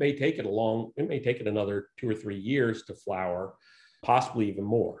material, it may take it another 2 or 3 years to flower, possibly even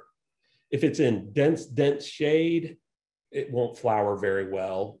more. If it's in dense shade, it won't flower very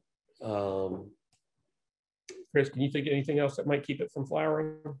well. Chris, can you think of anything else that might keep it from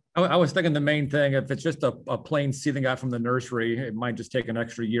flowering? I was thinking the main thing, if it's just a plain seedling out from the nursery, it might just take an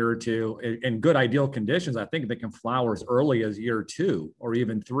extra year or two. In good ideal conditions, I think they can flower as early as year 2 or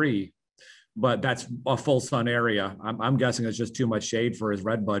even 3. But that's a full sun area. I'm guessing it's just too much shade for his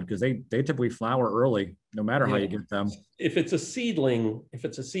red bud, because they typically flower early, no matter how you get them. If it's a seedling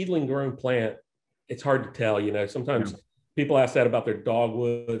grown plant, it's hard to tell. Sometimes people ask that about their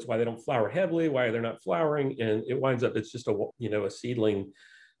dogwoods, why they don't flower heavily, why they're not flowering, and it winds up it's just a seedling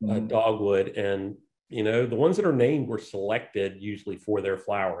dogwood. And the ones that are named were selected usually for their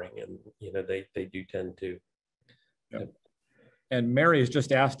flowering, and they do tend to. Yep. And Mary has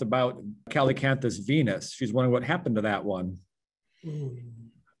just asked about Calycanthus Venus. She's wondering what happened to that one.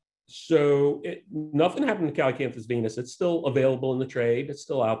 So nothing happened to Calycanthus Venus. It's still available in the trade. It's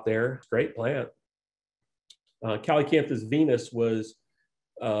still out there. It's a great plant. Calycanthus Venus was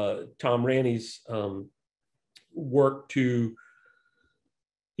Tom Ranney's work to,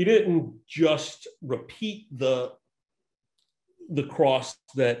 he didn't just repeat the cross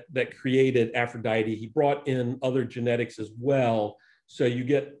that created Aphrodite. He brought in other genetics as well. So you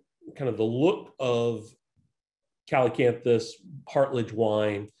get kind of the look of Calycanthus Hartlage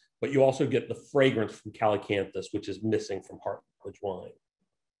wine, but you also get the fragrance from Calycanthus, which is missing from Hartlage wine.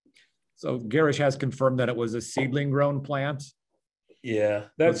 So Girish has confirmed that it was a seedling grown plant. Yeah,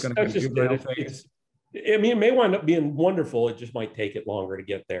 that's just it. It may wind up being wonderful. It just might take it longer to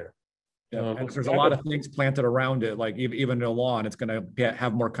get there. Yeah, there's a lot of things planted around it, like even in a lawn, it's going to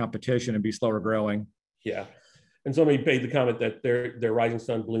have more competition and be slower growing. Yeah. And somebody made the comment that their Rising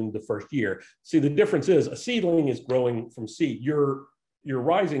Sun bloomed the first year. See, the difference is a seedling is growing from seed. Your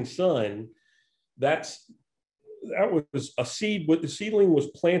Rising Sun, that was a seed. The seedling was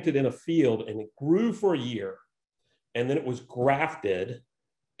planted in a field and it grew for a year, and then it was grafted,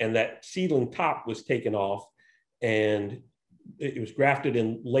 and that seedling top was taken off, and it was grafted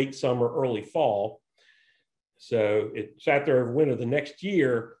in late summer, early fall. So it sat there over winter. The next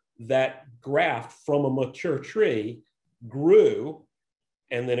year, that graft from a mature tree grew,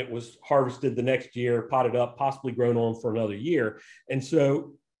 and then it was harvested the next year, potted up, possibly grown on for another year. And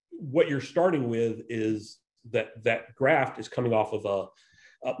so what you're starting with is that graft is coming off of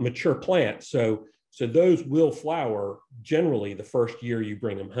a mature plant. So those will flower generally the first year you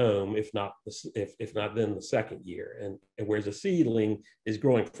bring them home, if not then the second year. And whereas a seedling is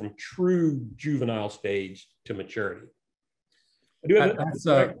growing from true juvenile stage to maturity. That's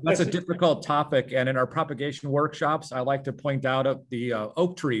a difficult topic. And in our propagation workshops, I like to point out the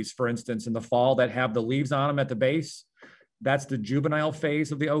oak trees, for instance, in the fall that have the leaves on them at the base. That's the juvenile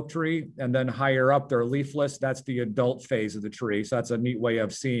phase of the oak tree. And then higher up, they're leafless. That's the adult phase of the tree. So that's a neat way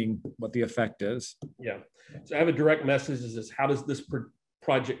of seeing what the effect is. Yeah. So I have a direct message. Is how does this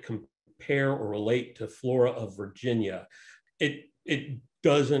project compare or relate to Flora of Virginia? It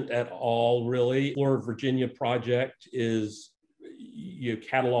doesn't at all, really. Flora of Virginia project is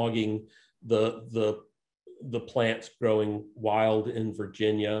cataloging the plants growing wild in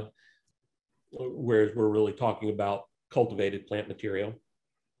Virginia, whereas we're really talking about cultivated plant material.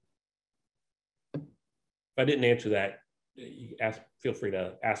 If I didn't answer that, feel free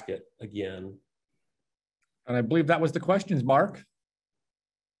to ask it again. And I believe that was the questions, Mark.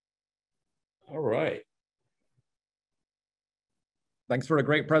 All right. Thanks for a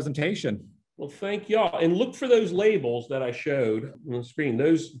great presentation. Well, thank y'all. And look for those labels that I showed on the screen.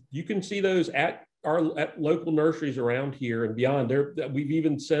 Those, you can see those at local nurseries around here and beyond. We've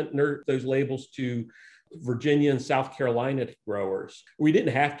even sent those labels to Virginia and South Carolina growers. We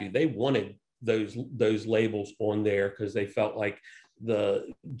didn't have to. They wanted those labels on there because they felt like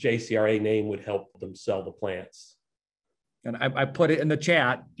the JCRA name would help them sell the plants. And I put it in the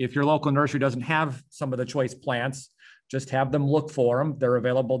chat. If your local nursery doesn't have some of the choice plants, just have them look for them. They're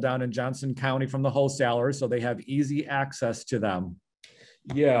available down in Johnston County from the wholesalers, so they have easy access to them.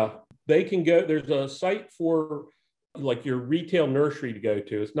 Yeah, they can go. There's a site for like your retail nursery to go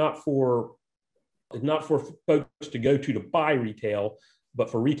to. It's not for folks to go to buy retail, but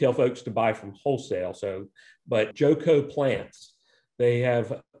for retail folks to buy from wholesale. So, but JOCO Plants, they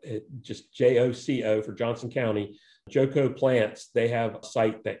have just JOCO for Johnston County. JOCO Plants, they have a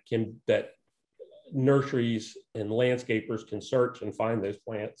site that nurseries and landscapers can search and find those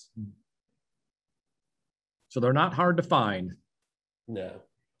plants. So they're not hard to find. No,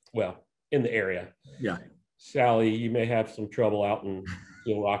 well, in the area. Yeah. Sally, you may have some trouble out in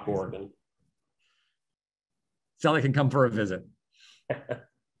Little Rock, Oregon. Sally can come for a visit. But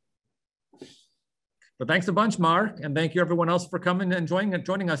thanks a bunch, Mark, and thank you everyone else for coming and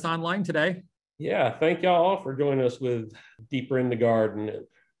joining us online today. Yeah, thank y'all for joining us with Deeper in the Garden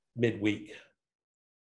midweek.